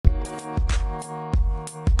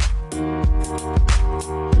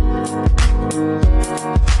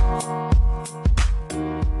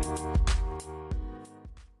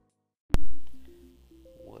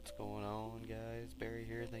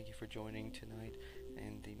Knight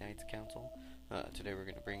and the Knights Council. Today we're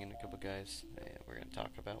going to bring in a couple guys and we're going to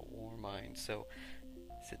talk about War Minds. So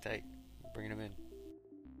sit tight, bringing them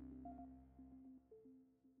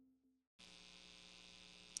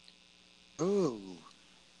in. Ooh.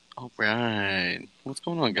 All right, what's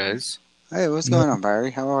going on, guys? Hey, what's going on,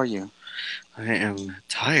 Barry? How are you? I am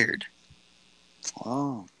tired.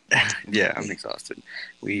 Oh, Yeah, I'm exhausted.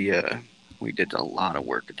 We uh, we did a lot of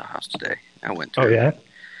work at the house today. I went Oh, through. yeah?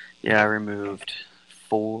 Yeah, I removed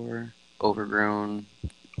 4 overgrown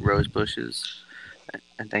rose bushes,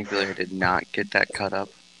 and thankfully I did not get that cut up.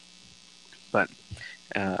 But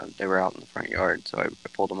they were out in the front yard, so I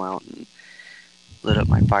pulled them out and lit up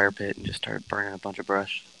my fire pit and just started burning a bunch of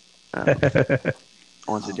brush. Um,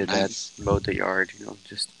 Once I oh, did that, nice. mowed the yard,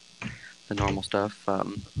 just the normal stuff.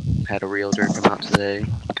 Had a realtor come out today,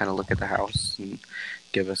 kind of look at the house and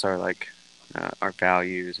give us our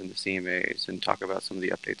values and the CMAs and talk about some of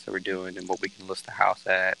the updates that we're doing and what we can list the house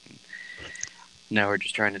at. And now we're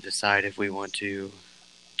just trying to decide if we want to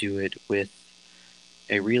do it with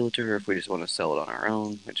a realtor or if we just want to sell it on our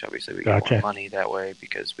own, which obviously we get more Gotcha. money that way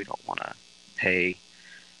because we don't want to pay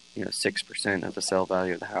 6% of the sale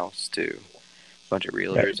value of the house to a bunch of Right.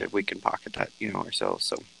 realtors if we can pocket that ourselves.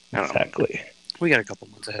 So I don't know. Exactly. We got a couple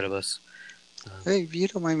months ahead of us. Hey, if you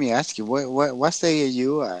don't mind me asking, what state are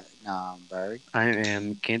you at, Barry? I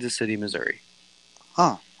am Kansas City, Missouri.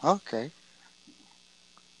 Oh, okay.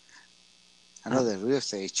 I know Um, the real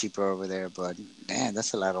estate is cheaper over there, but man,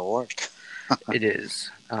 that's a lot of work. it is.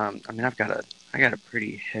 I mean, I got a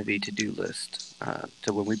pretty heavy to do list.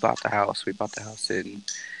 So when we bought the house in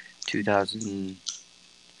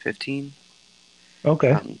 2015.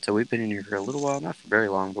 Okay. So we've been in here for a little while, not for very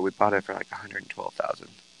long, but we bought it for like 112,000.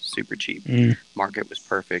 Super cheap. Mm. Market was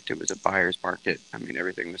perfect. It was a buyer's market. I mean,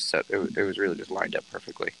 everything was set. It was really just lined up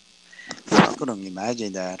perfectly. I couldn't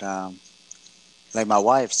imagine that. Like my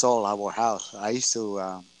wife sold our house.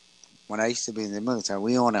 When I used to be in the military,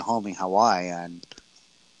 we owned a home in Hawaii, and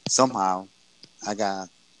somehow I got,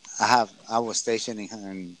 I was stationed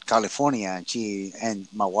in California, and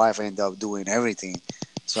my wife ended up doing everything.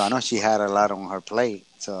 So I know she had a lot on her plate.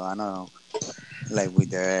 So I know, like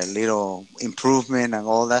with the little improvement and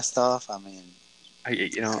all that stuff. I mean, I,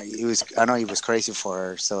 you know, I know it was crazy for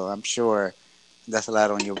her. So I'm sure that's a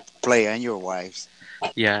lot on your plate and your wife's.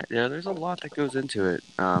 yeah. There's a lot that goes into it.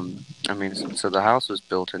 I mean, so the house was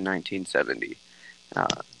built in 1970. Uh,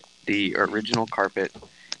 the original carpet,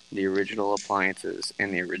 the original appliances,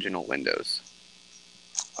 and the original windows.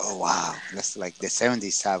 Oh wow, that's like the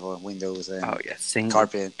 '70s type of windows Oh and yeah,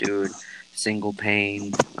 carpet. single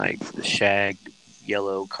pane, like the shag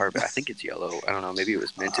yellow carpet. I think it's yellow. I don't know. Maybe it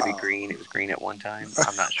was meant to be Oh. green. It was green at one time.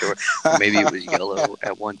 I'm not sure. Or maybe it was yellow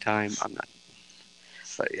at one time. I'm not.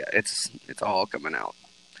 But yeah, it's all coming out.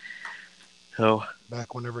 So,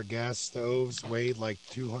 Back whenever gas stoves weighed like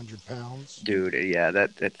 200 pounds. dude, yeah,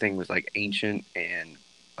 that thing was like ancient and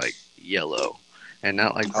like yellow, and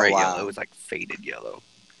not like Oh bright yellow. It wow. was like faded yellow.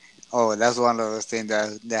 Oh, that's one of those things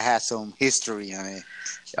that has some history on it.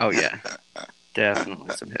 Oh yeah,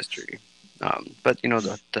 definitely some history. But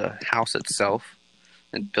the house itself,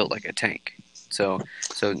 it built like a tank. So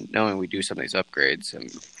knowing we do some of these upgrades,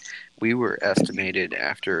 we were estimated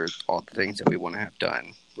after all the things that we want to have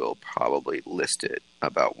done, we'll probably list it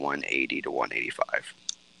about 180 to 185.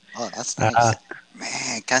 Oh, that's Uh, nice,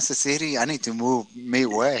 man. Kansas City. I need to move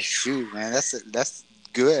Midwest. Shoot, man, that's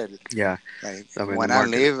good. Yeah, Like I mean the when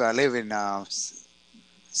market. I live in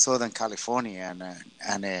Southern California,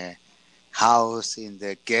 and a house in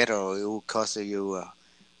the ghetto it will cost you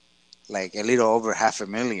like a little over half a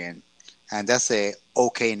million, and that's a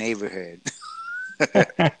okay neighborhood.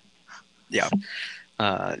 Yeah,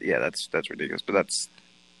 yeah, that's ridiculous, but that's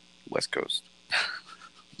West Coast.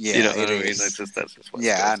 You Yeah, know what it I mean? is. That's just West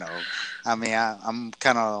Yeah, I Coast. know. I mean, I'm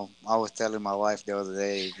kind of. I was telling my wife the other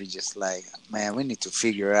day, we just like, man, we need to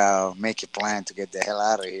figure out, make a plan to get the hell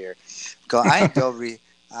out of here. Cause I end up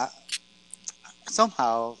I,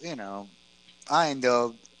 somehow, I end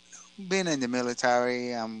up being in the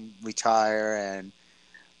military. I'm retired and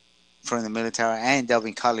from the military. I end up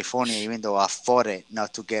in California, even though I fought it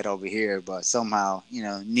not to get over here. But somehow,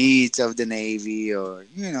 needs of the Navy or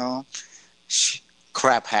sh-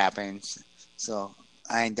 crap happens. So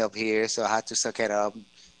I end up here. So I had to suck it up.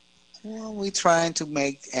 Well, we trying to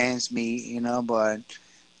make ends meet, but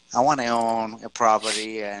I want to own a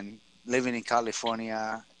property, and living in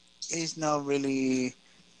California is not really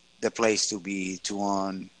the place to be to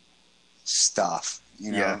own stuff.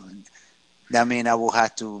 Yeah, That means I will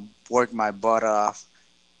have to work my butt off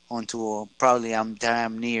until probably I'm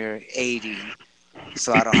damn near 80,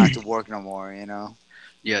 so I don't have to work no more.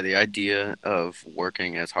 Yeah, the idea of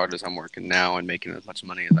working as hard as I'm working now and making as much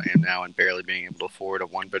money as I am now and barely being able to afford a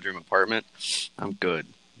one-bedroom apartment, I'm good.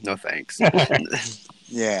 No thanks.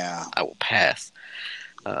 Yeah. I will pass.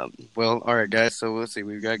 Well, all right, guys. So let's see.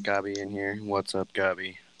 We've got Gabi in here. What's up,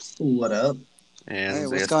 Gabi? What up? Hey, And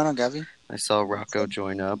what's going on, Gabby? I saw Rocco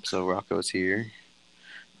join up, so Rocco's here.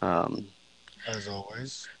 Um, As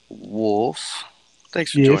always. Wolf,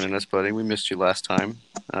 thanks for Yes. joining us, buddy. We missed you last time.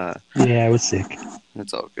 Yeah, I was sick.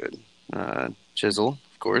 That's all good. Chisel,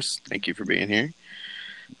 of course. Thank you for being here.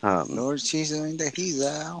 Lord Jesus in the he's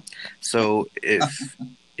out. So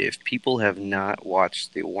if people have not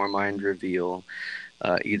watched the Warmind reveal,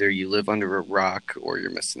 either you live under a rock or you're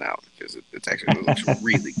missing out because it looks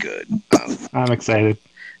really good. I'm excited.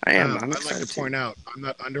 I'm I'd like excited to point out, I'm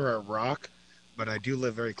not under a rock, but I do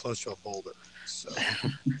live very close to a boulder. So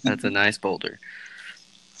That's a nice boulder.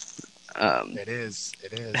 it is.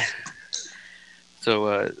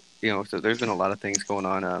 So so there's been a lot of things going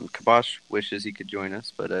on. Kabosh wishes he could join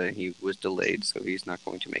us, but he was delayed, so he's not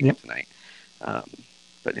going to make it tonight.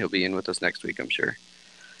 But he'll be in with us next week, I'm sure.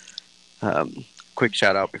 Quick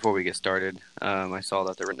shout out before we get started. I saw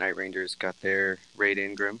that the Night Rangers got their raid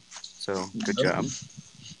in Grim, so good job.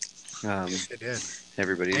 It did.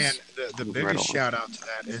 Everybody's And the moving biggest right shout out to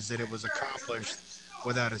that is that it was accomplished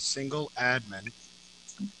without a single admin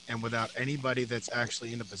and without anybody that's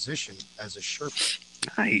actually in a position as a Sherpa.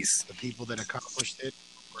 nice. The people that accomplished it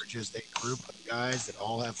were just a group of guys that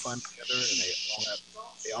all have fun together, and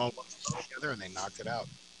they all work together, and they knocked it out.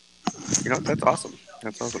 That's awesome.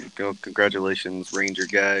 That's awesome. Congratulations, Ranger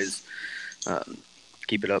guys.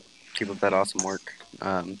 Keep it up. Keep up that awesome work.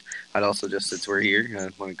 I'd also, just since we're here, I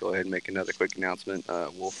want to go ahead and make another quick announcement.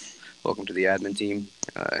 Wolf, welcome to the admin team.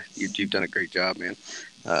 You've done a great job, man.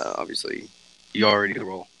 Obviously, you already the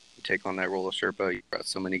role. You take on that role of Sherpa. You brought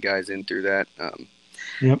so many guys in through that.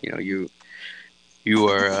 Yep. You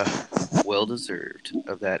are well deserved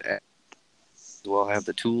of that. You all have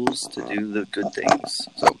the tools to do the good things.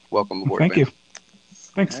 So welcome aboard. Thank man. you.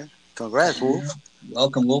 Thanks. Yeah. Congrats, Wolf.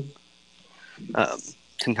 Welcome, Wolf.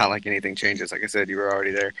 Not like anything changes. Like I said, you were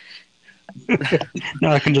already there.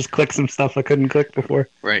 Now I can just click some stuff I couldn't click before.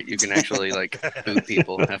 Right. You can actually boot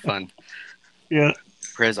people. Have fun. Yeah.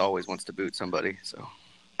 Prez always wants to boot somebody. So.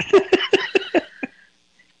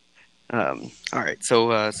 All right.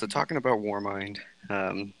 So talking about Warmind,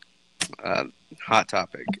 hot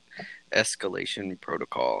topic, escalation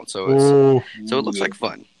protocol. So it looks like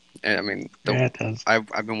fun. I mean, Yeah, it does.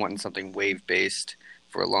 I've been wanting something wave based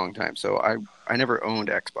for a long time. So I never owned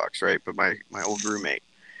Xbox, right? But my old roommate,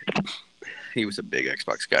 he was a big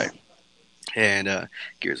Xbox guy, and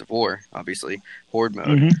Gears of War, obviously, Horde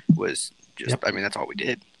mode was just. I mean, that's all we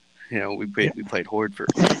did. We played Horde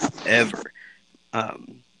forever.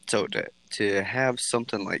 So to have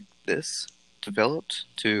something like this developed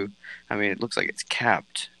it looks like it's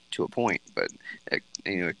capped to a point, but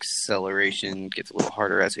acceleration gets a little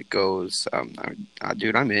harder as it goes.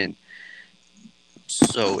 Dude, I'm in.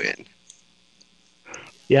 So in.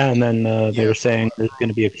 Yeah, and then they were saying there's going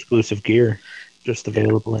to be exclusive gear just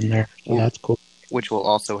available in there. So that's cool. Which will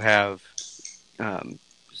also have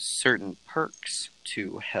certain perks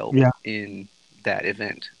to help in that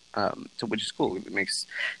event. So which is cool. It makes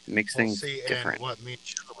things different. And what me and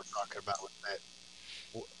Chilla were talking about with that,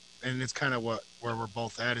 and it's kind of where we're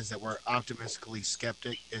both at, is that we're optimistically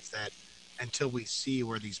skeptic. Is that until we see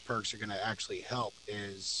where these perks are going to actually help,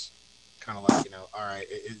 is kind of like, all right,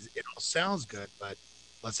 it all sounds good, but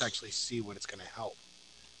let's actually see what it's going to help,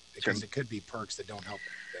 because it could be perks that don't help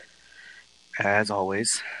anything. As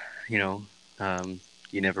always, you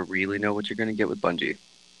never really know what you're going to get with Bungie.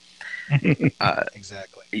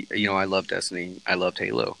 Exactly. I love Destiny. I loved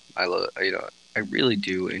Halo. I really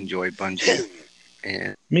do enjoy Bungie.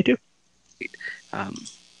 And me too.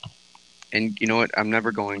 And you know what? I'm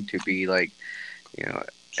never going to be like,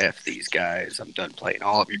 F these guys. I'm done playing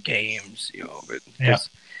all of your games. But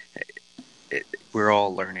we're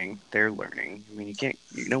all learning. They're learning. I mean,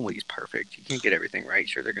 nobody's perfect. You can't get everything right.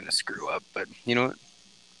 Sure, they're going to screw up. But you know what?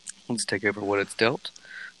 Let's take over what it's dealt.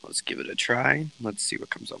 Let's give it a try. Let's see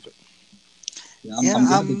what comes of it. Yeah, I'm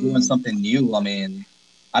going to be doing something new. I mean,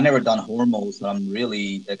 I never done Horde mode, so I'm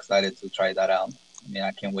really excited to try that out. I mean,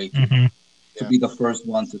 I can't wait to be the first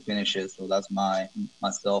one to finish it. So that's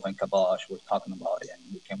myself and Kabosh were talking about it, and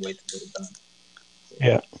we can't wait to get it done. So,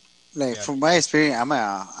 yeah. From my experience,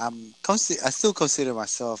 I still consider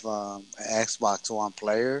myself an Xbox One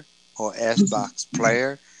player or Xbox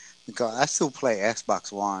player, because I still play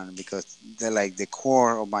Xbox One because they're like the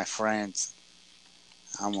core of my friends.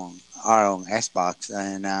 Are on Xbox,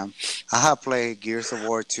 and I have played Gears of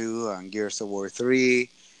War 2 and Gears of War 3,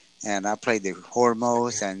 and I played the horror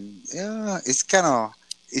modes, and yeah,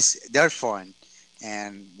 they're fun.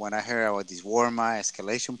 And when I heard about this Warma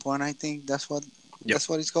escalation point, I think Yep. that's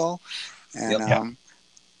what it's called. And Yep.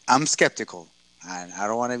 I'm skeptical, and I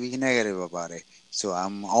don't want to be negative about it. So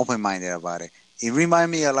I'm open minded about it. It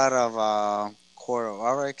reminds me a lot of Core of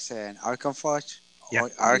RX and Archon Forge, Yeah.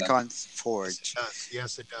 or Archon Forge,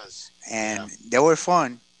 Yes, it does. and they were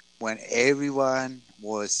fun when everyone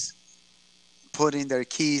was putting their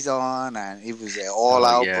keys on, and it was an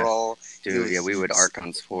all-out yeah. brawl. Dude, we would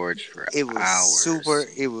Archon's Forge for It was hours.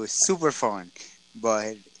 It was super fun,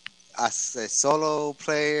 but as a solo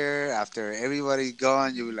player, after everybody's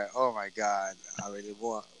gone, you were like, "Oh my god, I really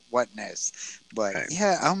whatness." But Right.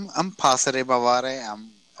 yeah, I'm positive about it.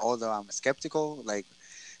 Although I'm skeptical. Like,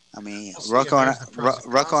 I mean, Rocco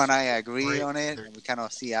and I agree on it. We kind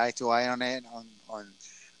of see eye to eye on it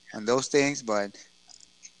on those things. But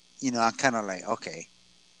I'm kind of like, okay,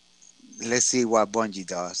 let's see what Bungie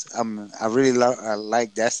does. I really I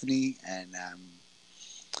like Destiny, and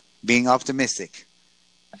being optimistic.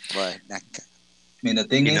 But I mean, the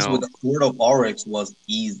thing is, with the Court of RX was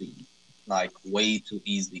easy, like way too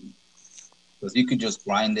easy, because you could just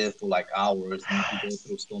grind it for like hours, and you could go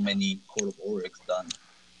through so many Court of RX done.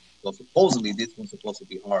 So supposedly this one's supposed to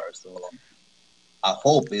be hard. So I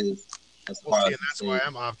hope it's as hard. And that's why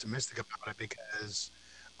I'm optimistic about it, because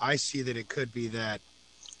I see that it could be that,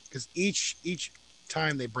 because each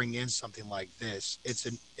time they bring in something like this,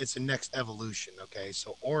 it's a next evolution. Okay,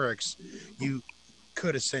 so Oryx, you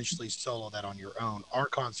could essentially solo that on your own.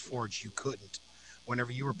 Archon's Forge, you couldn't.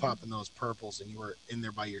 Whenever you were popping those purples and you were in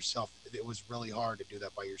there by yourself, it was really hard to do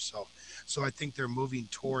that by yourself. So I think they're moving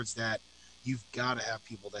towards that. You've got to have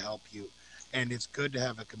people to help you, and it's good to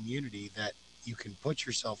have a community that you can put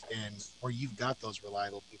yourself in, where you've got those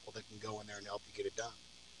reliable people that can go in there and help you get it done.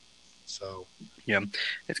 So yeah,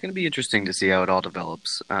 it's going to be interesting to see how it all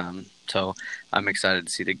develops. So I'm excited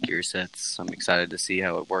to see the gear sets. I'm excited to see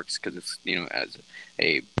how it works, because it's as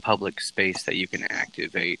a public space that you can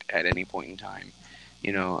activate at any point in time.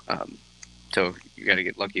 So you got to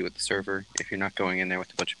get lucky with the server if you're not going in there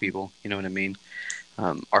with a bunch of people. You know what I mean?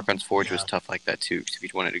 Archon's Forge was tough like that too, because if you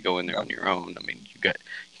wanted to go in there on your own, I mean, you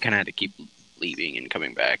kind of had to keep leaving and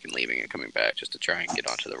coming back and leaving and coming back just to try and get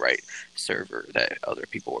onto the right server that other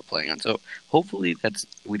people were playing on. So hopefully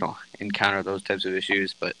we don't encounter those types of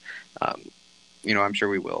issues, but I'm sure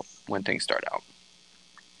we will when things start out.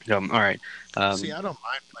 All right. See, I don't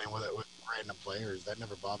mind playing with it with random players. That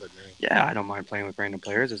never bothered me. Yeah, I don't mind playing with random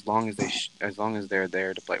players as long as they're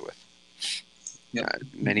there to play with.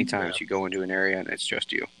 Many times you go into an area and it's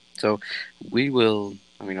just you. So we will.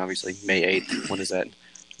 I mean, obviously May 8th. What is that?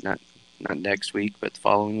 Not next week, but the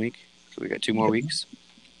following week. So we got 2 more weeks.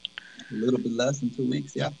 A little bit less than 2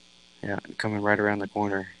 weeks. Yeah. Yeah, coming right around the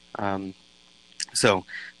corner. So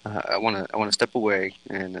I want to step away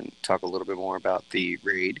and then talk a little bit more about the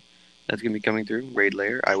raid that's going to be coming through, Raid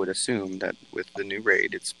Lair. I would assume that with the new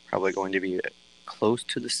raid, it's probably going to be close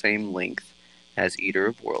to the same length as Eater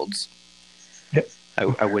of Worlds. Yep.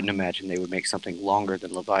 I wouldn't imagine they would make something longer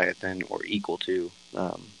than Leviathan or equal to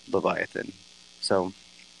Leviathan. So,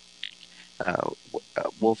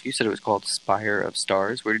 Wolf, you said it was called Spire of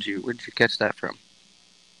Stars. Where did you catch that from?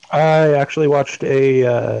 I actually watched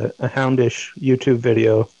a Houndish YouTube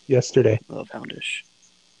video yesterday. Love Houndish.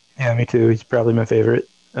 Yeah, me too. He's probably my favorite.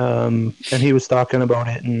 And he was talking about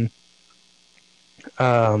it, and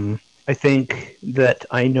I think that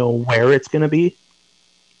I know where it's going to be,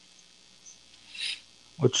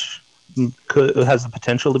 which has the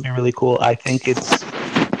potential to be really cool. I think it's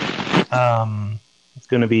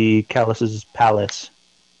going to be Callus's palace.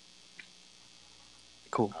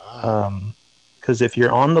 Cool. Because if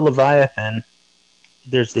you're on the Leviathan,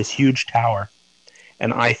 there's this huge tower,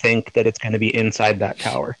 and I think that it's going to be inside that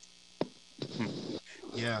tower.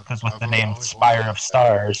 Yeah. Because with the name Spire of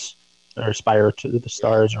Stars, or Spire to the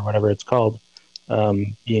Stars, or whatever it's called,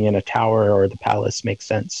 being in a tower or the palace makes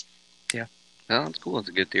sense. Yeah. No, that's cool. It's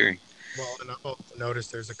a good theory. Well, and I've also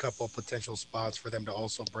noticed there's a couple of potential spots for them to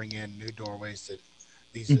also bring in new doorways that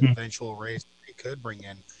these eventual raids they could bring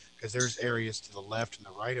in, because there's areas to the left and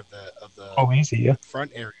the right of the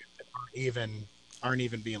front area that aren't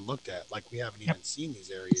even being looked at. Like, we haven't even seen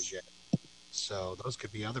these areas yet. So those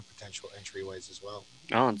could be other potential entryways as well.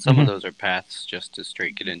 Oh, and some of those are paths just to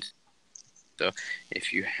straight get into. So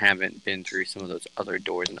if you haven't been through some of those other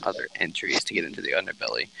doors and other entries to get into the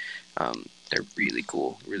underbelly, they're really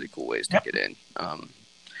cool ways to get in.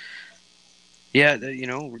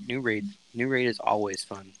 New raid is always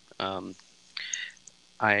fun.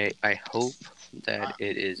 I hope that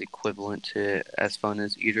it is equivalent to as fun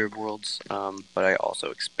as Eater of Worlds, but I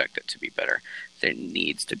also expect it to be better. There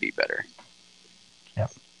needs to be better. Yeah,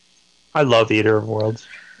 I love Eater of Worlds.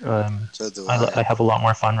 So do I have a lot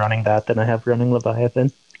more fun running that than I have running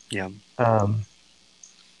Leviathan. Yeah.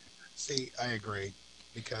 See, I agree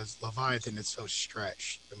because Leviathan is so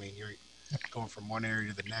stretched. I mean, you're going from one area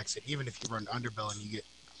to the next, and even if you run Underbelly and you're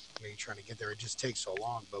trying to get there, it just takes so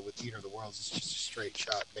long. But with Eater of the Worlds, it's just a straight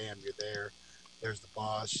shot. Bam, you're there. There's the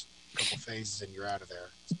boss, a couple phases, and you're out of there.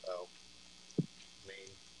 So, I mean,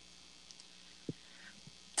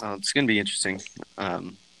 it's going to be interesting.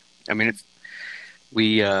 I mean,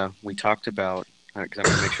 we talked about, because I'm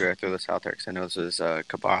going to make sure I throw this out there because I know this is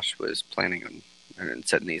Kabosh was planning on and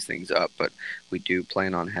setting these things up, but we do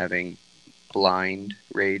plan on having blind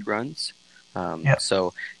raid runs.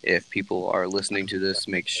 So if people are listening to this,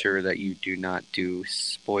 make sure that you do not do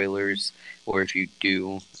spoilers, or if you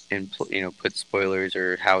do, put spoilers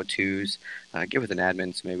or how-tos, get with an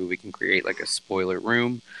admin so maybe we can create like a spoiler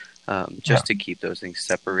room, just to keep those things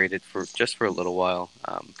separated for a little while,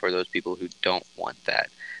 for those people who don't want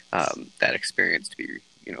that experience to be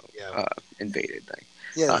invaded.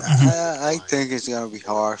 I think it's gonna be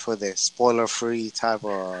hard for the spoiler-free type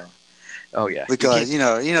of. Oh yeah, because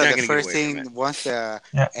the first thing once a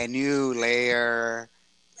new layer,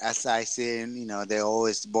 as I said, they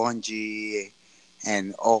always Bungie,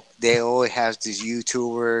 and they always have these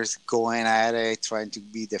YouTubers going at it, trying to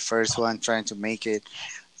be the first one, trying to make it.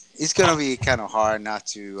 It's gonna be kind of hard not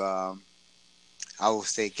to, I would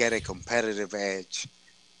say, get a competitive edge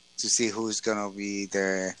to see who's gonna be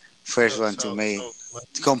the first one to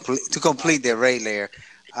complete the raid layer.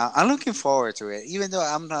 I'm looking forward to it, even though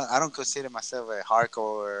I don't consider myself a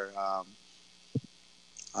hardcore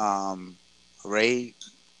raid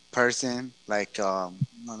person. Like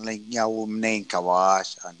we'll name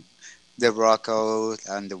Kawash and the Rocco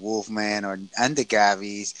and the Wolfman and the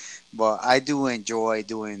Gavies, but I do enjoy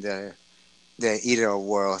doing the Eater of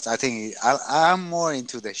Worlds. I think I'm more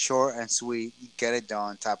into the short and sweet, get it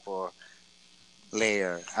done type of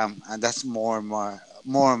layer, and that's more my.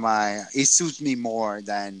 It suits me more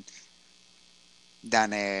than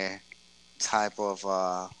a type of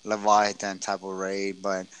Leviathan type of raid.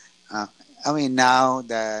 But I mean, now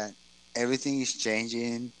that everything is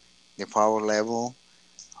changing, the power level,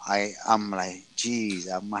 I'm like, geez,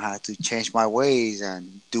 I'm gonna have to change my ways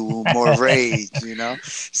and do more raids,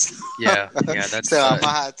 Yeah, that's so I'm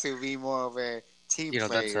gonna have to be more of a team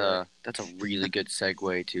player. That's a really good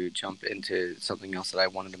segue to jump into something else that I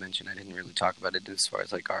wanted to mention. I didn't really talk about it as far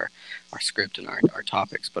as like our script and our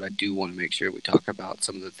topics, but I do want to make sure we talk about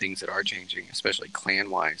some of the things that are changing, especially clan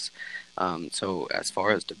wise. So as far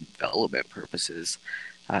as development purposes,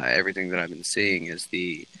 everything that I've been seeing is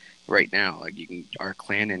right now, like our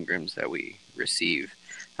clan engrams that we receive,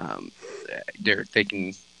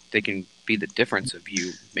 they can be the difference of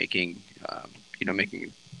you making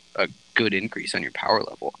a good increase on your power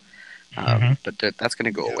level. But that's going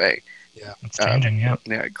to go away. Yeah, it's changing. Yeah,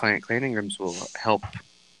 clan engrams will help.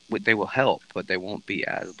 They will help, but they won't be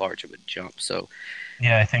as large of a jump. So,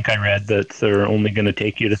 yeah, I think I read that they're only going to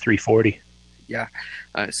take you to 340. Yeah.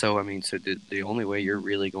 So the only way you're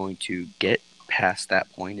really going to get past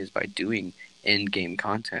that point is by doing end game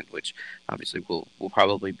content, which obviously will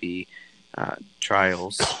probably be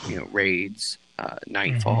trials, raids,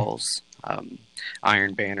 nightfalls,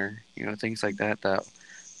 Iron Banner, things like that. That's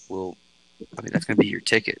going to be your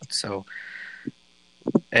ticket. So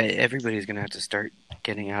everybody's going to have to start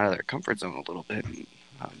getting out of their comfort zone a little bit.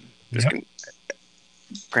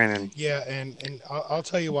 Brandon. Yeah, and I'll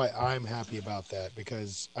tell you why I'm happy about that,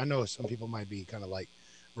 because I know some people might be kind of like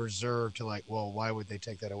reserved to like, well, why would they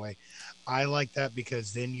take that away? I like that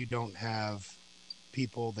because then you don't have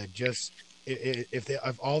people that just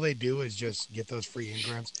if all they do is just get those free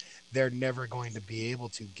engrams, they're never going to be able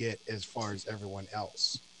to get as far as everyone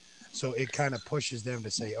else. So it kind of pushes them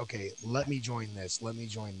to say, okay, let me join this, let me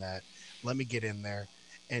join that, let me get in there.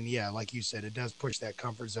 And yeah, like you said, it does push that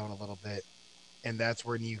comfort zone a little bit, and that's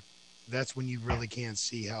when you really can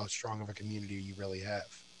see how strong of a community you really have.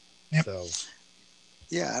 Yep. So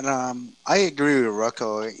yeah, and I agree with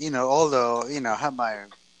Rocco. Although I have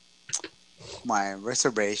my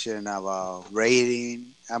reservation about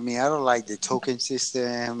rating. I mean, I don't like the token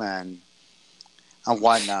system and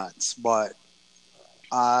whatnot, but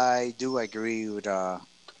I do agree with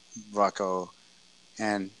Rocco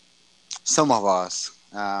and some of us.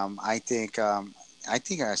 I think I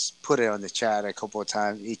put it on the chat a couple of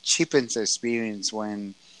times. It cheapens the experience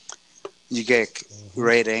when you get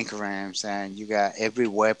raid engrams and you got every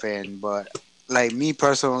weapon. But like me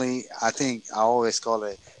personally, I think I always call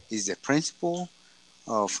it is the principle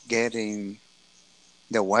of getting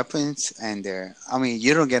the weapons and the. I mean,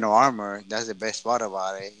 you don't get no armor. That's the best part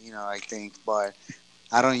about it, I think. But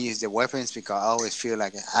I don't use the weapons because I always feel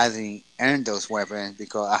like I didn't earn those weapons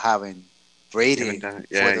because I haven't You haven't rated done it.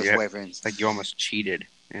 for Yeah, those weapons. like you almost cheated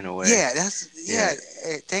in a way. Yeah, Yeah,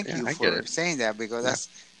 thank yeah, you I get for it. saying that because Yeah, that's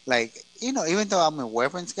like even though I'm a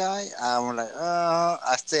weapons guy, I'm like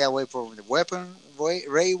I stay away from the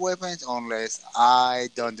raid weapons unless I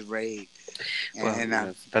done the raid well, and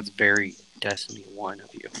I, that's very Destiny 1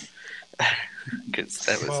 of you, because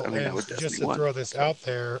I Well, mean, that and was Destiny just to 1. throw this So, out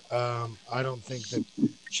there, I don't think that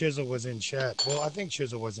Chisel was in chat. Well, I think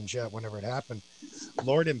Chisel was in chat whenever it happened.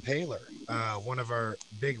 Lord Impaler, one of our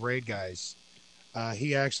big raid guys,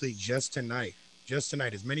 he actually just tonight,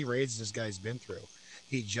 as many raids as this guy's been through,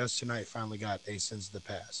 he just tonight finally got a Sins of the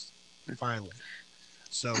Past. Finally.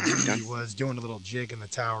 So yeah, he was doing a little jig in the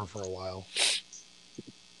tower for a while.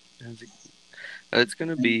 it's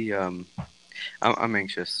gonna be. I'm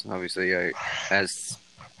anxious, obviously. As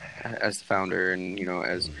as the founder, and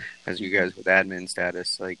as you guys with admin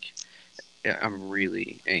status, like, yeah, I'm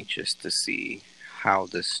really anxious to see how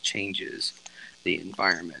this changes the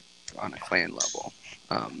environment on a clan level,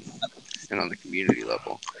 and on the community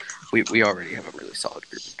level. We already have a really solid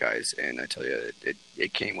group of guys, and I tell you,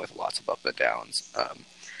 it came with lots of up and downs.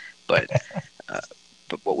 But uh,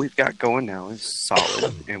 but what we've got going now is solid,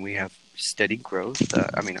 and we have steady growth.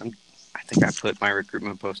 I mean, I think I put my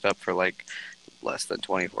recruitment post up for like less than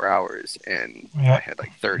 24 hours, and I Yep. had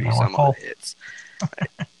like 30 Yeah, we're some full. odd hits.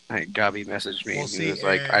 Gabi messaged me, We'll and he see. was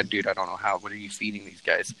like, And dude, I don't know how. What are you feeding these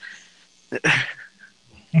guys?"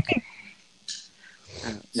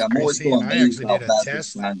 Yeah, I'm we'll always see. so And I amazed actually how did a fast this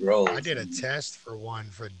test. plant grows. I did a test for one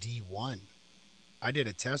for D1. I did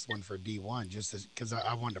a test one for D1 just because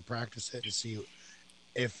I wanted to practice it and see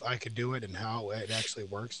if I could do it and how it actually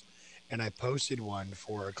works. And I posted one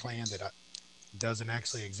for a clan that doesn't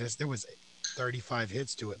actually exist. There was 35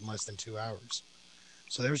 hits to it in less than 2 hours.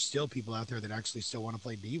 So there's still people out there that actually still want to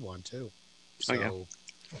play D1 too. Oh yeah, So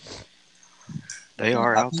they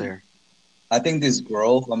are I out think there. I think this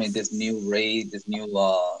growth, I mean, this new raid, this new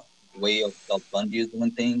way of Bungie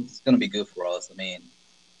doing things, it's gonna be good for us. I mean,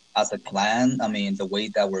 as a clan, I mean, the way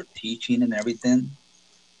that we're teaching and everything,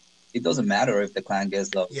 it doesn't matter if the clan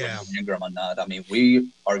gets a yeah, rainbow engram or not. I mean, we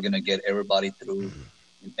are gonna get everybody through.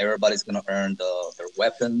 And everybody's gonna earn their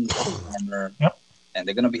weapons, their armor, Yep. and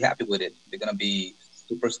they're gonna be happy with it. They're gonna be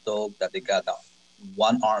super stoked that they got that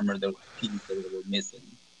one armor, the piece that they were missing.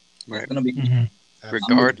 It's Right. gonna be cool. Hmm. I'm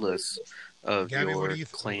absolutely. looking forward to Regardless it. of Gabby, your what are you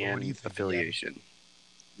clan thinking, Gabby? affiliation.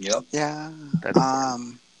 Yep. yeah That's important.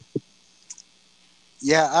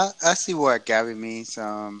 I see what Gabby means.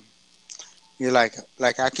 You're like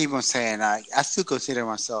I keep on saying I still consider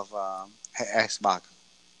myself an Xbox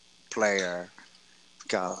player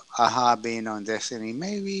because I have been on Destiny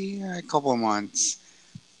maybe a couple of months,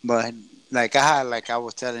 but like I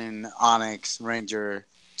was telling Onyx Ranger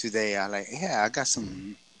today, I got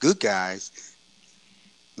some good guys.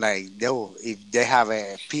 Like they'll if they have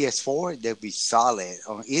a PS4, they'll be solid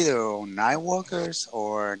on either on Nightwalkers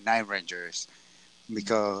or Night Rangers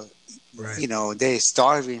because Right. they're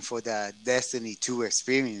starving for that Destiny 2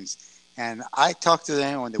 experience. And I talk to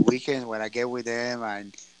them on the weekends when I get with them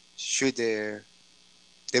and shoot the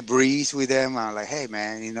breeze with them. I'm like, hey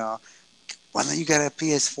man, why don't you get a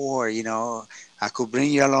PS4? I could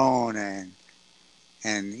bring you along and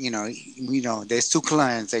there's two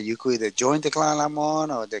clans that you could either join the clan I'm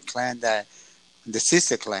on or the clan that the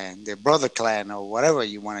sister clan, the brother clan or whatever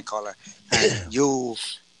you want to call it. And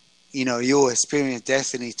you'll experience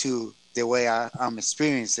Destiny 2 the way I'm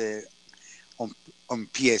experiencing it on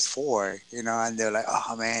PS4, and they're like,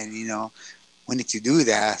 oh man, we need to do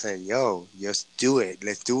that. I said, yo, just do it.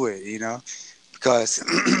 Let's do it, because,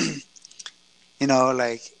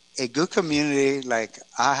 like a good community, like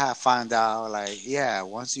I have found out, like, yeah,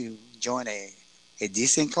 once you join a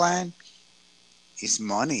decent clan, it's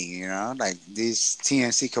money, like this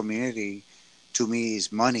TNC community to me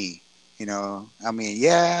is money. I mean,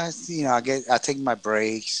 yeah, I take my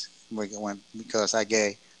breaks because I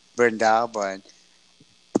get burned out, but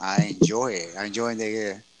I enjoy it. I enjoy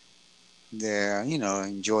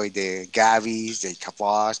enjoy the Gavis, the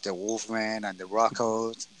Kapas, the Wolfman, and the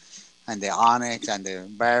Rockos, and the Onyx, and the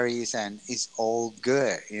Barrys, and it's all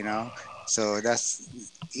good. So that's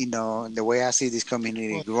the way I see this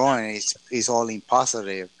community Well, growing is all in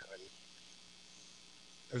positive.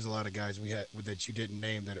 there's a lot of guys we had that you didn't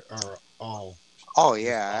name that are all Oh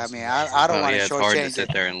yeah, I mean, I don't Oh want to yeah, it's hard to shortchange sit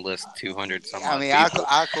it. there and list 200 some I odd mean, people.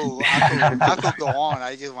 I could go on.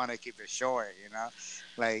 I just want to keep it short, you know.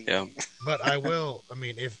 Like, Yeah. But I will. I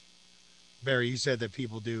mean, if Barry, you said that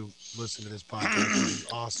people do listen to this podcast, which is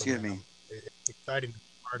awesome, excuse and me. it's exciting to be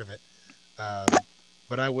part of it.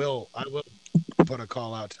 But I will put a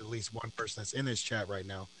call out to at least one person that's in this chat right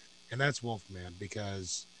now, and that's Wolfman.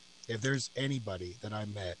 Because if there's anybody that I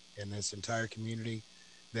met in this entire community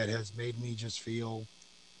that has made me just feel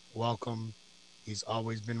welcome, he's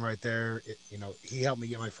always been right there. He helped me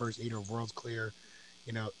get my first Eater of Worlds clear.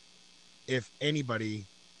 You know, if anybody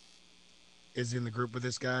is in the group with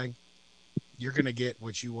this guy, you're gonna get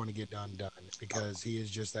what you want to get done because he is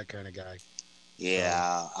just that kind of guy. So,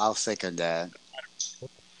 Yeah, I'll second that.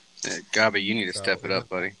 Gabi, you need to so step it up,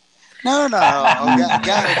 buddy. No, no, no. Oh,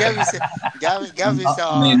 Gabby said, Gabby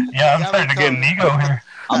I mean, Yeah, I'm Gabby starting to get an ego here.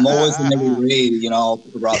 I'm always in every raid,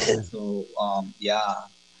 Russell. So, yeah.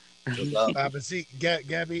 What's up? but see,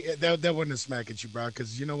 Gabby, that wasn't a smack at you, bro.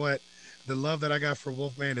 Because you know what, the love that I got for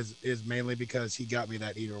Wolfman is mainly because he got me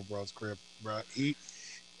that Eater of Worlds crib, bro.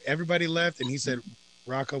 Everybody left, and he said,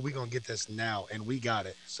 "Rocco, we gonna get this now," and we got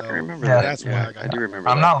it. So I remember Yeah. that. that's why I got I do it. remember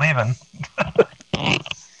I'm that. not leaving.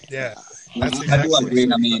 Yeah, I that's do exactly what he agree.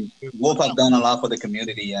 said. I mean, Wolf has done a lot for the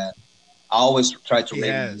community, and I always try to He rate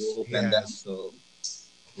has. Wolf He and them. has. So,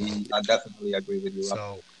 I definitely agree with you, Russell.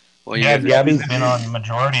 So Well, you Yeah, guys Gabby's been on the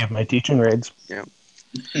majority of my teaching raids. yeah.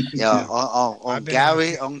 yeah, On I've been on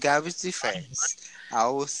a On Gabby's defense, I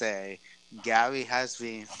will say Gabby has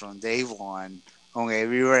been from day one on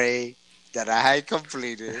every raid that I had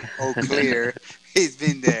completed or clear. He's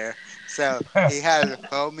been there, so he has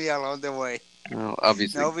helped me along the way. well,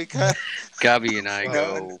 obviously, No, because Gabi and I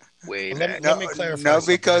Well, no, go way let me back. let no, me clarify not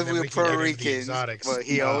something, because and then we're we can Puerto get into the Ricans, exotics. but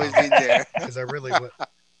he always been there. Because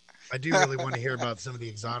I do really want to hear about some of the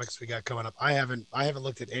exotics we got coming up. I haven't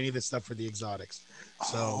looked at any of the stuff for the exotics,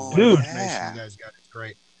 so Oh whatever Dude. information you yeah. guys got is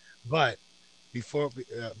great. But before,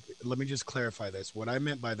 let me just clarify this. What I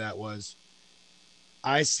meant by that was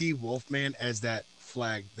I see Wolfman as that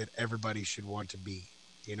flag that everybody should want to be.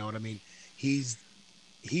 You know what I mean? He's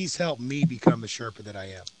he's helped me become the Sherpa that I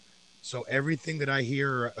am. So everything that I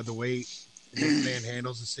hear, the way Wolfman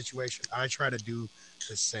handles the situation, I try to do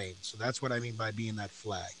the same. So that's what I mean by being that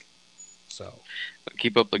flag. So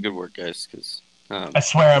Keep up the good work, guys, because I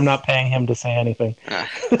swear I'm not paying him to say anything.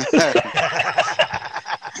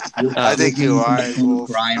 I think you are, Wolf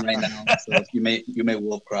Wolf. crying right now. So you may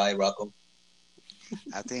Wolf cry, Rocco.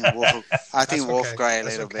 I think Wolf okay. cried a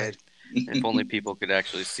That's little okay. bit. if only people could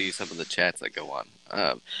actually see some of the chats that go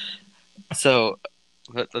on. So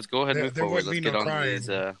let's go ahead and move There forward. wouldn't Let's be get no on to crying. these.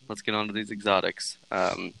 Let's get on to these exotics.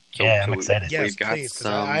 Yeah, I'm excited. Yes, we've got please, because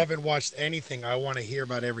some. I haven't watched anything. I want to hear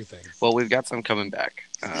about everything. Well, we've got some coming back.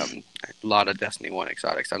 A lot of Destiny 1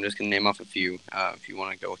 exotics. I'm just going to name off a few. If you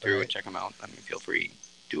want to go through and check them out, I mean, feel free.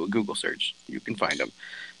 Do a Google search. You can find them.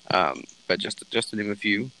 But just to name a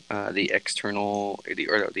few, the Eternal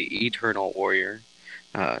Warrior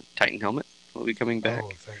Titan helmet will be coming back.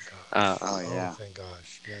 Oh, thank God. Oh yeah. Oh, thank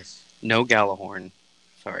gosh. Yes. No Galahorn.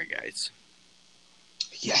 Sorry, guys.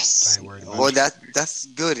 Yes. I ain't worried about Well, it. that's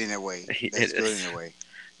good in a way. It That's good is. in a way.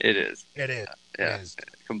 It is. It is. Yeah, It is.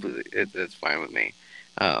 completely. It's fine with me.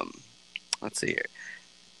 Let's see here.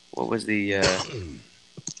 What was the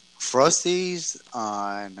Frosties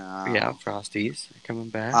on. yeah, Frosties are coming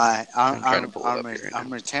back. I'm trying to pull it up here right now.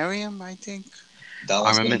 Armamentarium, I think. That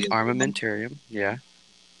one's gonna be a good one. Armamentarium, yeah.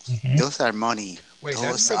 Mhm. Those are money. Wait,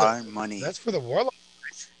 Those are money. that's for the Warlock.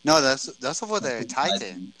 No, that's for the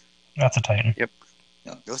Titan. That's a Titan.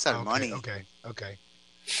 Those are money. Okay.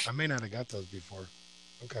 I may not have got those before.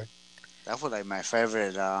 Okay. That was like my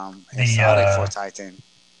favorite exotic for Titan.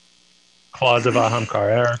 Claws of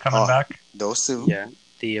Ahamkara are coming Oh. back. Those two. Yeah,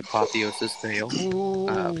 the Apotheosis Veil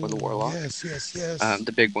for the Warlock. Yes.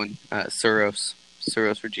 The big one, Suros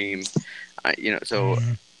Regime. So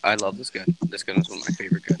Mhm. I love this gun. This gun is one of my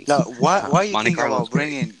favorite guns. Now, why you Monte think Carlo's about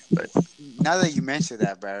bringing? great, Now that you mentioned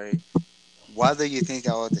that, Barry, why do you think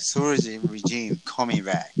about the Surge regime coming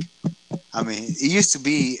back? I mean, it used to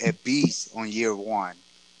be a beast on year one,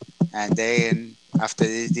 and then after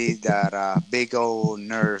they did that big old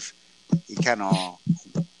nerf, it kind of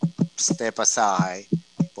step aside.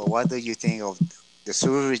 But what do you think of the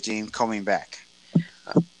Surge regime coming back?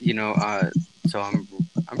 So I'm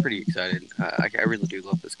pretty excited. I really do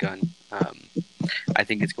love this gun. I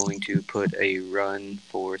think it's going to put a run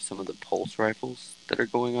for some of the pulse rifles that are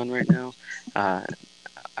going on right now.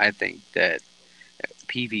 I think that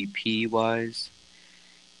PvP wise,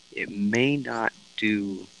 it may not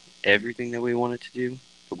do everything that we want it to do,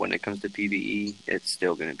 but when it comes to PvE, it's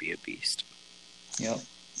still going to be a beast. Yep.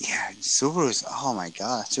 Yeah, Subaru's. Oh my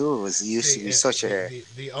God, Subaru was used to be such a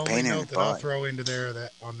the only pain in the note that I'll butt. throw into there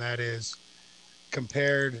that on that is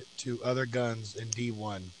compared to other guns in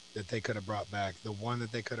D1 that they could have brought back. The one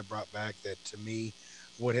that they could have brought back that to me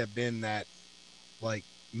would have been that like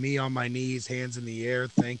me on my knees, hands in the air,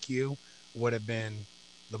 thank you, would have been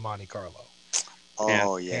the Monte Carlo, Yeah,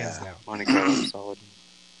 Oh hands yeah. down. Monte Carlo's solid.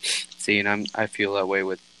 See, and I feel that way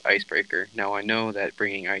with Icebreaker. Now I know that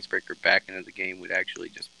bringing Icebreaker back into the game would actually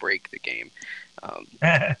just break the game,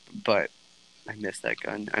 but I miss that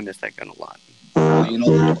gun. I miss that gun a lot. Well, you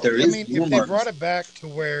know, there I is mean, if they brought rumors. it back to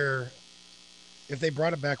where if they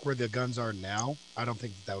brought it back where the guns are now, I don't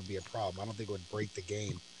think that would be a problem. I don't think it would break the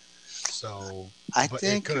game. So, I but it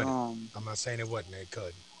think could. I'm not saying it wouldn't. It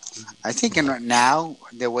could. I think now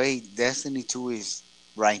the way Destiny 2 is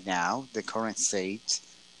right now, the current state,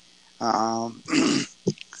 um,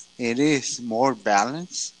 it is more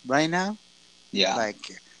balanced right now. Yeah.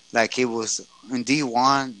 Like it was in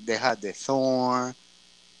D1, they had the Thorn,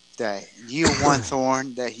 the U1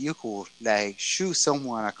 Thorn that you could like shoot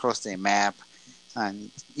someone across the map,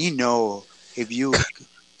 and if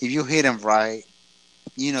you hit him right,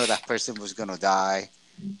 that person was gonna die.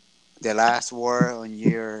 The last war on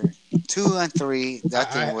year 2 and 3,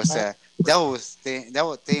 that thing I, was I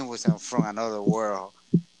that thing was from another world.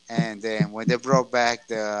 And then when they brought back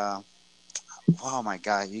the oh my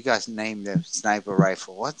God, you guys named the sniper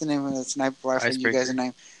rifle. What's the name of the sniper rifle you guys Icebreaker.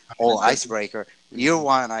 named? Oh, Icebreaker. Icebreaker. Year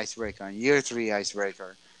 1 Icebreaker and year 3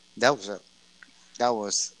 Icebreaker. That was that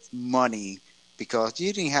was money because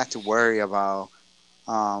you didn't have to worry about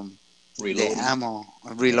um, the Reloading. ammo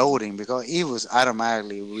Yeah. reloading because it was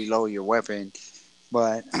automatically reload your weapon.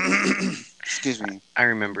 But excuse me. I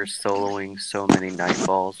remember soloing so many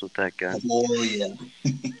Nightfalls with that gun. Oh yeah.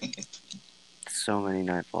 So many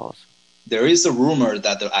Nightfalls. There is a rumor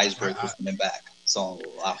that the Icebreaker I, is coming back. So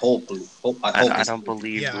I hope I it's don't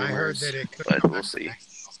believe yeah, I heard rumors, that it could. but we'll see.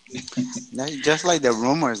 Just like the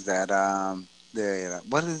rumors that the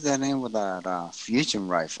what is the name of that fusion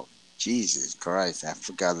rifle? Jesus Christ, I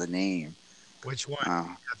forgot the name. Which one? Uh,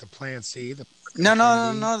 Got the Plan C, the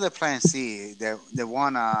no, the Plan C, the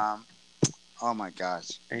one. Oh my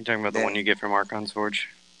gosh, Are you talking about the the one you get from Archon's Forge?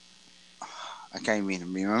 I can't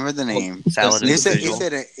even remember the Oh, name. Saladin's He the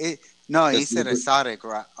said Visual. no, the he said sleeper, exotic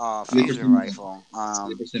sleeper fusion simulant. rifle.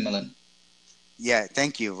 Sleeper simulant. Yeah,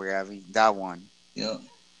 thank you, Ravi. That one. Yeah.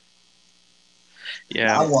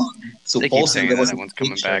 Yeah, That one. they keep Supposedly saying there that was that a one's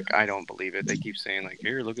coming picture. back. I don't believe it. They keep saying like,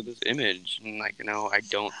 "Here, look at this image." And like, no, I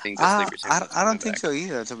don't think the Sleeper Simulant's I coming don't think back. so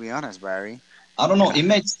either. To be honest, Barry. I don't know. Yeah. It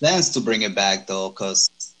makes sense to bring it back though, because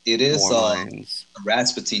it is More mines. a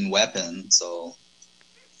Rasputin weapon. So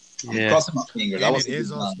I'm Yeah. crossing my fingers. That and was it a is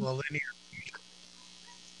good also gun. a linear.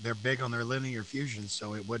 They're big on their linear fusion,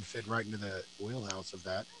 so it would fit right into the wheelhouse of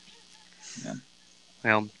that. Yeah.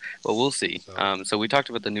 Well, we'll see. So, So we talked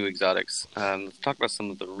about the new exotics. Let's talk about some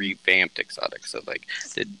of the revamped exotics. So, like,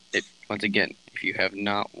 once again, if you have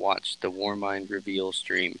not watched the Warmind reveal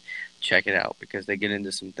stream, check it out because they get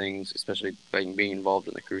into some things, especially like being involved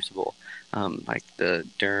in the Crucible, like the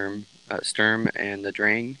Sturm and the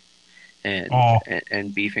Drang,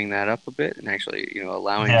 and beefing that up a bit, and actually,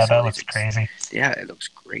 allowing Yeah, some that of looks these. crazy. Yeah, it looks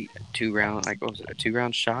great. A 2-round, like what was it? A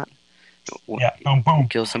 2-round shot. Yeah, boom, boom. You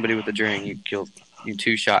kill somebody with a Drang, you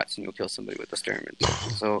 2 shots, and you'll kill somebody with a Sturm.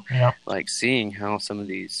 So, Yeah, like, seeing how some of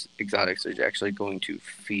these exotics are actually going to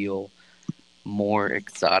feel more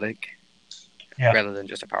exotic yeah. rather than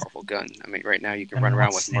just a powerful gun. I mean, right now you can And run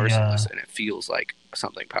around what's with the, Merciless, and it feels like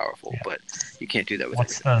something powerful, Yeah. but you can't do that with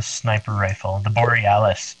What's everything. the sniper rifle? The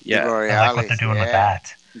Borealis. The Yeah, I like what they're Borealis, doing with yeah.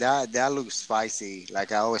 that. That looks spicy.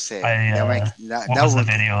 Like I always say, What that was the would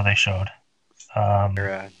video they showed?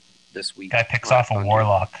 this week. Guy picks off a on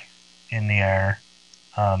warlock in the air,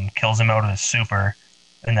 kills him out of his super,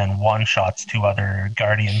 and then one-shots 2 other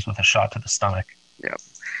guardians with a shot to the stomach. Yep.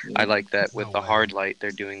 I like that with No the way. hard light.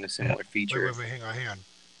 They're doing the similar feature. wait, hang on.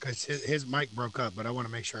 Because his mic broke up, but I want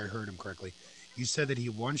to make sure I heard him correctly. You said that he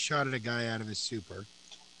one-shotted a guy out of his super.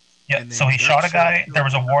 Yeah, And then so he shot a guy. shot- There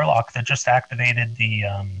was a warlock that just activated the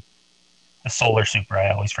solar super.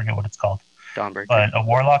 I always forget what it's called. Dawnbreaker. But a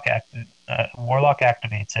warlock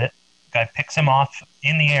activates it. Guy picks him off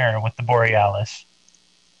in the air with the Borealis,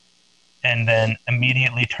 and then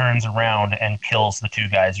immediately turns around and kills the 2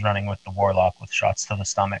 guys running with the warlock with shots to the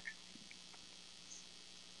stomach.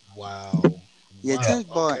 Wow. yeah, Wow. just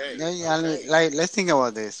but Okay. like let's think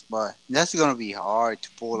about this. But that's gonna be hard to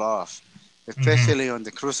pull off, especially on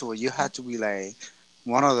the Crucible. You have to be like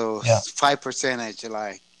one of those 5%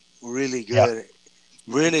 like really good,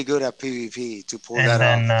 really good at PvP to pull And that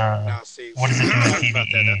then off. Now, see, what does it do we with talked about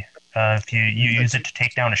that. PvE? If you use it to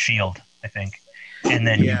take down a shield, I think, and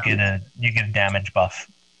then you get a damage buff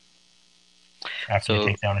after you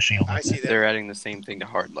take down a shield. I see that. They're adding the same thing to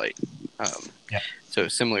Hard Light. So a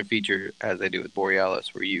similar feature as they do with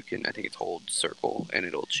Borealis, where you can, I think it's hold circle, and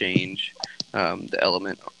it'll change the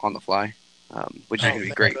element on the fly, which is going to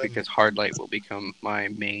be great because Hard Light will become my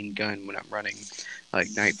main gun when I'm running like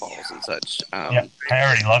Nightfalls and such. I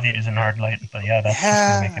already love using Hard Light, but that's just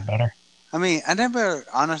going to make it better. I mean, I never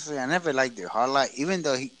liked the Hard Light, even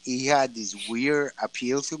though he had this weird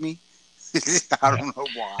appeal to me. I don't know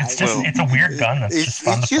why. It's a weird gun.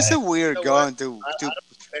 It's just a weird gun to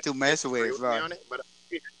mess with. But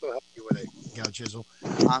I still help you with it, Gal Chisel.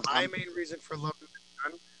 My main reason for loving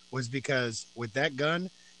that gun was because with that gun,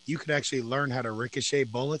 you could actually learn how to ricochet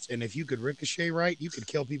bullets, and if you could ricochet right, you could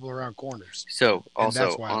kill people around corners. So,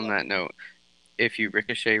 also, on that note, if you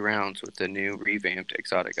ricochet rounds with the new revamped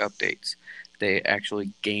exotic updates, they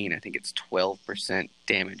actually gain, I think it's 12%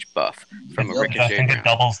 damage buff from a ricochet round. I think it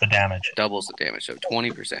doubles the damage. Doubles the damage, so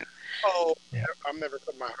 20%. Oh, yeah. I'm never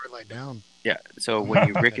putting my Hard Light down. Yeah, so when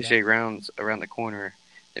you ricochet rounds around the corner,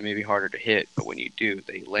 they may be harder to hit, but when you do,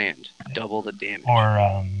 they land double the damage.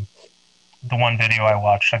 Or the one video I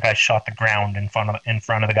watched, a guy shot the ground in front of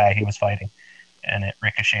the guy he was fighting, and it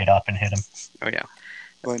ricocheted up and hit him. Oh yeah.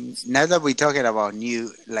 But now that we're talking about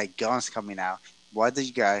new guns coming out, what do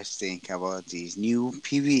you guys think about these new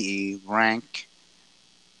PvE rank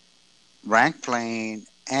playing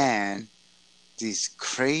and this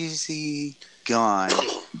crazy gun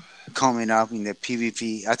coming up in the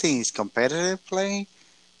PvP? I think it's competitive playing.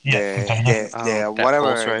 The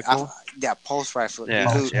whatever pulse rifle. Pulse rifle.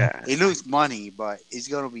 Yeah, it looks money, but it's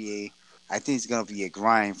gonna be I think it's gonna be a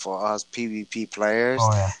grind for us PvP players.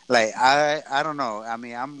 Oh, yeah. Like I don't know. I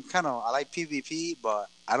mean, I like PvP, but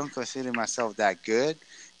I don't consider myself that good.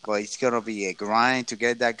 But it's gonna be a grind to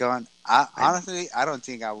get that gun. Honestly, I don't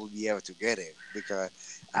think I will be able to get it because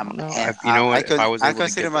I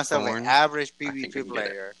consider myself an average PvP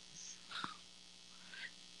player.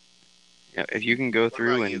 Yeah, if you can go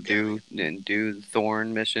through and do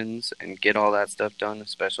Thorn missions and get all that stuff done,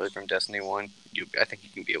 especially from Destiny 1, I think you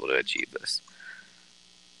can be able to achieve this.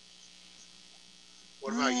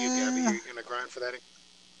 What about you, Gabby? Are you going to grind for that?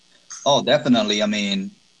 Oh, definitely. I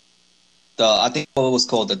mean, I think what was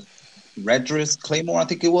called the Red Dress Claymore, I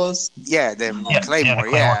think it was. Yeah, the Claymore.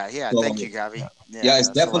 Yeah. So, thank you, Gabby. Yeah, it's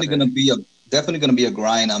definitely going to be a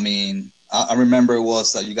grind. I mean, I remember it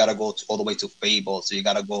was you got to go all the way to Fable. So you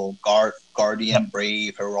got to go Guardian,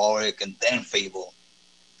 Brave, Heroic, and then Fable.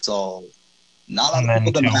 So not a lot of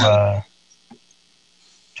people to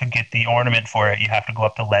get the ornament for it, you have to go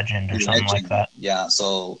up to Legend or something like that. Yeah,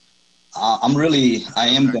 so I am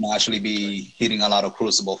going to actually be hitting a lot of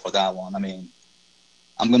Crucible for that one. I mean,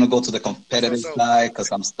 I'm going to go to the competitive side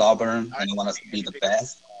because I'm stubborn and I want to be the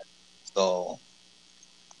best. So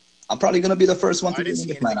I'm probably going to be the first one to get in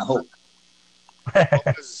the plan, I hope.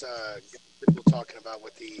 What was people talking about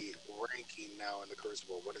with the ranking now in the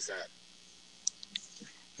Crucible? What is that?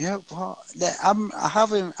 Yeah, well,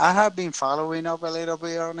 I have been following up a little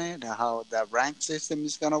bit on it, how the rank system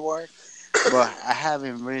is gonna work, but I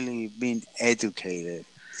haven't really been educated.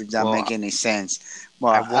 If that make any sense,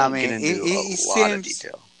 but I mean, it seems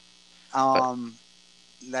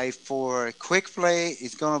like for quick play,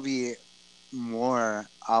 it's gonna be more.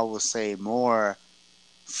 I would say more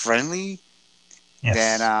friendly.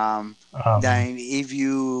 Yes. Then if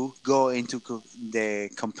you go into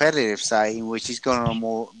the competitive side, in which is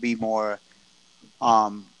gonna be more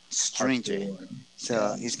stringent,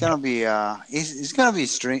 so it's gonna be it's gonna be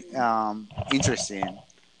interesting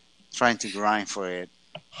trying to grind for it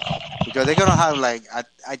because they're gonna have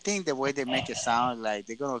I think the way they make it sound like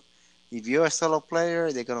they're gonna, if you're a solo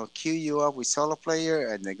player, they're gonna queue you up with solo player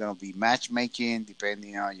and they're gonna be matchmaking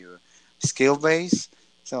depending on your skill base.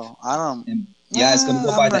 So I don't. Yeah, it's gonna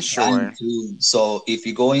go by that time too. So if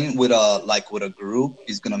you go in with a group,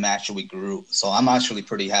 it's gonna match with group. So I'm actually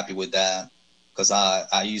pretty happy with that because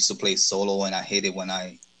I used to play solo and I hated when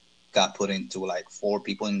I got put into 4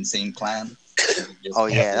 people in the same clan. Oh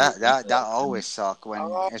yeah, that always sucked when,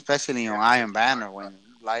 especially on Iron Banner when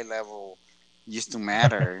light level used to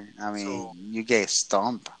matter. I mean, you get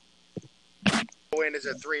stumped. When it's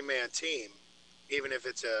a 3-man team, even if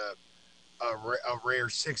it's a rare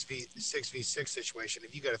 6v6 situation,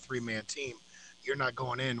 if you got a 3-man team, you're not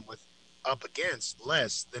going in with up against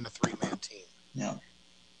less than a 3-man team. Yeah.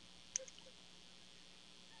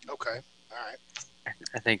 Okay. All right.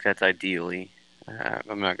 I think that's ideally. I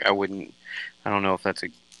don't know if that's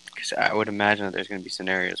because I would imagine that there's going to be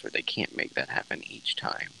scenarios where they can't make that happen each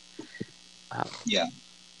time. Yeah.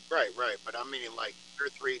 Right. But I mean, like your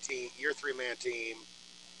your 3-man team,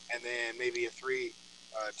 and then maybe a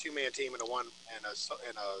 2-man team and and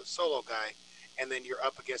a solo guy, and then you're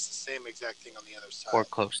up against the same exact thing on the other Or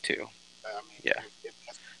side. close to. I mean, Yeah.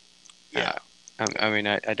 Yeah. I mean,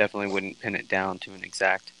 I definitely wouldn't pin it down to an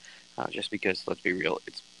exact, just because, let's be real,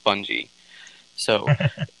 it's Bungie. So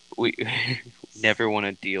we never want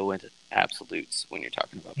to deal with absolutes when you're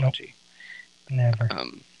talking about Bungie. Never.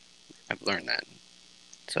 I've learned that.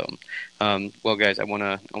 So, well, guys, I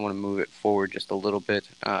wanna move it forward just a little bit,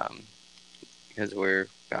 because we're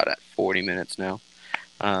about at 40 minutes now.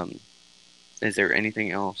 Is there anything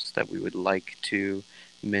else that we would like to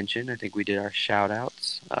mention? I think we did our shout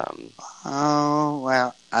outs. Oh,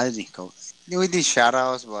 well, I think we did shout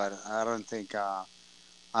outs, but I don't think, I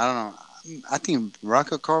don't know. I think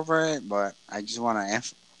Rocco covered it, but I just want to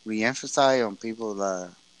re-emphasize on people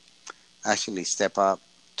that actually step up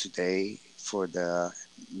today for the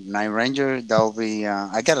Night Ranger. That'll be,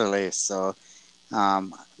 I got a list, so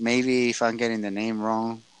maybe if I'm getting the name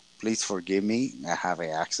wrong, please forgive me. I have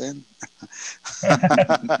an accent.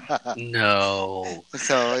 No.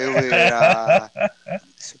 So it was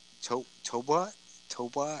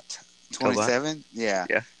Tobot 27. Yeah.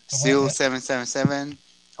 Seal 777,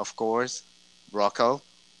 of course. Rocco.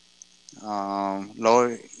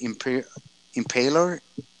 Lord Impaler.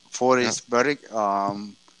 Fortis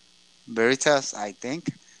Veritas, I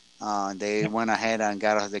think. They went ahead and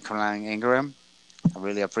got us the Clan Ingram. I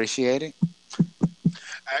really appreciate it.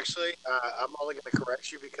 Actually, I'm only going to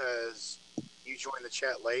correct you because you joined the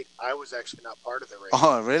chat late. I was actually not part of the race.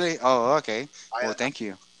 Oh, really? Oh, okay. Well, thank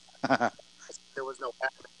you. There was no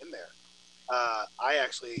admin in there. I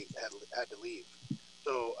actually had to leave.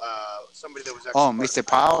 So somebody that was actually Mr.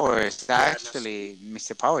 Powers. Actually,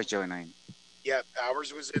 Mr. Powers joined. Yeah,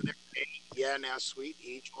 Powers was in there. Yeah, now Sweet,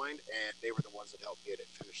 he joined, and they were the ones that helped get it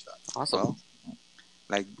finished up. Awesome. Well,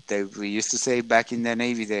 like we used to say back in the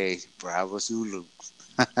Navy days, Bravo Zulu.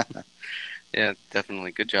 Yeah,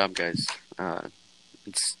 definitely. Good job, guys.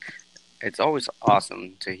 It's always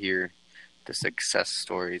awesome to hear the success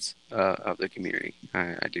stories of the community.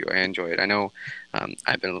 I do. I enjoy it. I know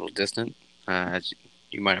I've been a little distant, as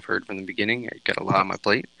you might have heard from the beginning. I got a lot on my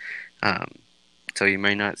plate, so you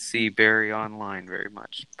may not see Barry online very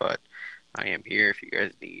much, but I am here if you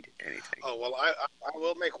guys need anything. Oh, well, I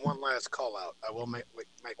will make one last call out. I will make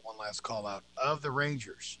one last call out. Of the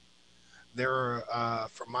Rangers, there are,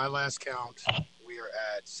 from my last count, we are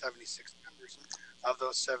at 76 members. Of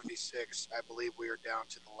those 76, I believe we are down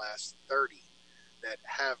to the last 30 that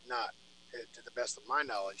have not, to the best of my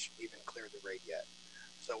knowledge, even cleared the raid yet.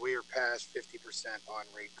 So we are past 50% on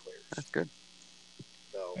raid clears. That's good.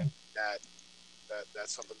 So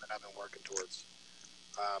that's something that I've been working towards.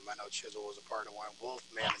 I know Chisel was a part of one.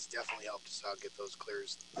 Wolfman has definitely helped us out get those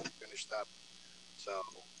clears finished up. So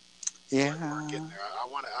yeah, we're getting there. I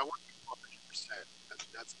want to get to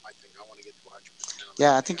 100%. That's my thing. I want to get to 100%.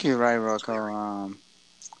 Yeah, I think you're right, Rocco.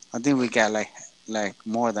 I think we got like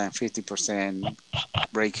more than 50%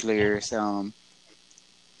 break clears. That'll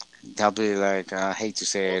be like, I hate to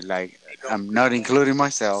say it, like I'm not including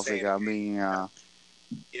myself. Like, I mean, yeah,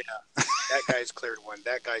 that guy's cleared one.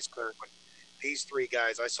 That guy's cleared one. These three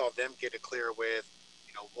guys, I saw them get a clear with,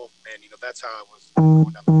 Wolfman. That's how I was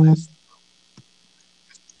going down the list.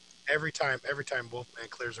 Every time Wolfman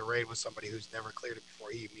clears a raid with somebody who's never cleared it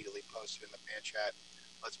before, he immediately posts it in the fan chat,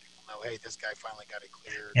 lets people know, hey, this guy finally got it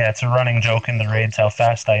cleared. Yeah, it's a running joke in the raids how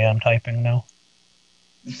fast I am typing now.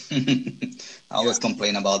 I always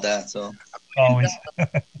complain about that. So always.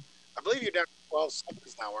 I believe you're down to 12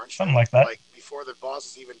 seconds now, aren't you? Something like that. Like before the boss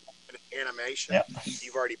is even in animation, yep.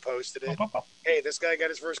 You've already posted it. Hey, this guy got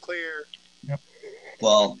his first clear. Yep.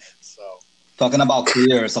 Well, talking about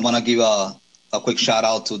clears, I want to give a quick shout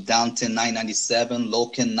out to Downton 997,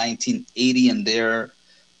 Loken 1980, and they've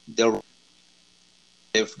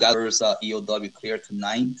got their EOW clear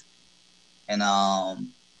tonight. And I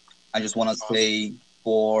just want to say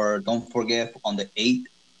don't forget on the 8th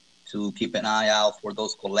to keep an eye out for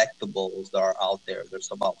those collectibles that are out there. There's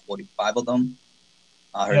about 45 of them.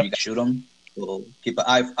 I heard you guys shoot them. So keep an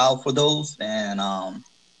eye out for those, and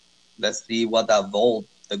let's see what that vault,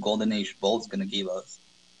 the Golden Age vault, is going to give us.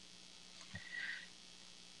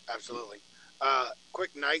 Absolutely.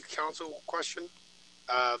 Quick Night Council question.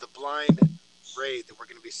 The blind raid that we're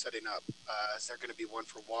going to be setting up, is there going to be one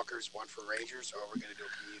for walkers, one for rangers, or are we going to do a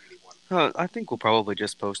community one? I think we'll probably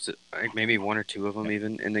just post it, like maybe one or two of them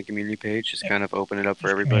even in the community page, just kind of open it up for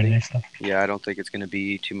everybody. Yeah, I don't think it's going to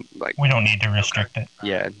be too, like... We don't need to restrict it.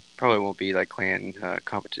 Yeah, it probably won't be like clan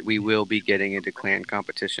competition. We will be getting into clan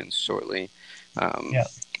competitions shortly.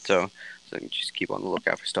 So So just keep on the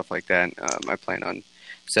lookout for stuff like that. I plan on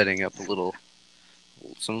setting up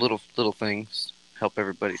some little things, help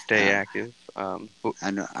everybody stay active. I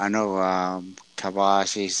know.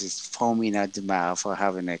 Kabash is foaming at the mouth for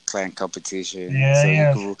having a clan competition.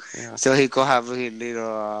 So he could have a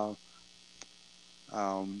little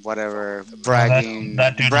whatever bragging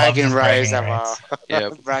rights about. Yeah,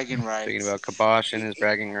 bragging rights. Speaking about Kabosh and his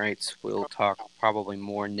bragging rights, we'll talk probably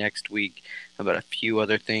more next week about a few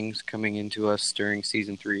other things coming into us during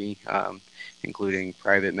season 3, including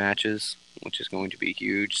private matches, which is going to be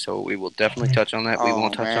huge. So we will definitely touch on that. We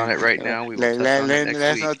won't touch on it right now. We will touch on it next week.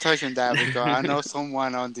 Let's not touch on that because I know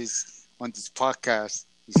someone on this podcast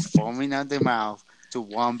is foaming at the mouth to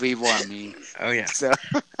 1v1 me. Oh yeah. So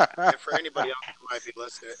and for anybody else who might be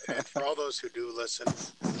listening, and for all those who do listen,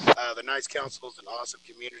 the Knights Council is an awesome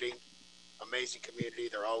community, amazing community.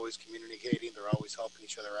 They're always communicating. They're always helping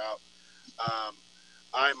each other out.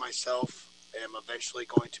 I myself am eventually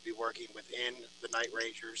going to be working within the Night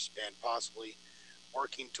Rangers and possibly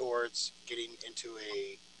working towards getting into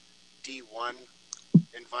a D1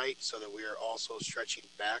 invite so that we are also stretching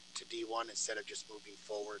back to D1 instead of just moving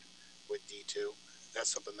forward with D2. That's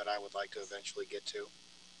something that I would like to eventually get to.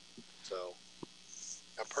 So,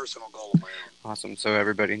 a personal goal of my own. Awesome. So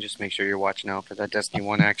everybody, just make sure you're watching out for that Destiny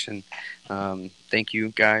 1 action. Thank you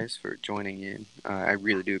guys for joining in. I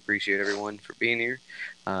really do appreciate everyone for being here.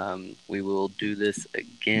 We will do this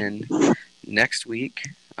again next week,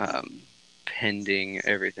 pending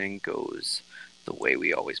everything goes the way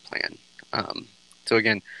we always plan. So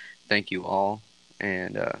again, thank you all,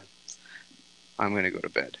 and I'm going to go to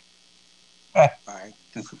bed. All right.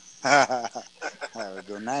 Have a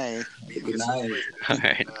good night. Good night. All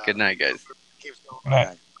right. Good night, guys. Good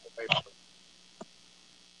night.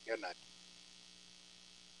 Good night.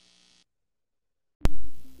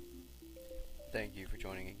 Thank you for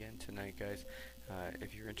joining again tonight, guys.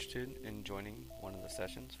 If you're interested in joining one of the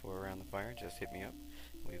sessions for Around the Fire, just hit me up.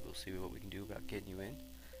 We will see what we can do about getting you in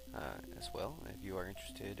as well. If you are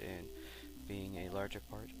interested in being a larger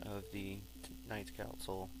part of the Knights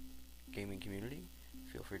Council gaming community,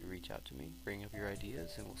 feel free to reach out to me, bring up your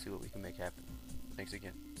ideas, and we'll see what we can make happen. Thanks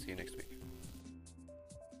again. See you next week.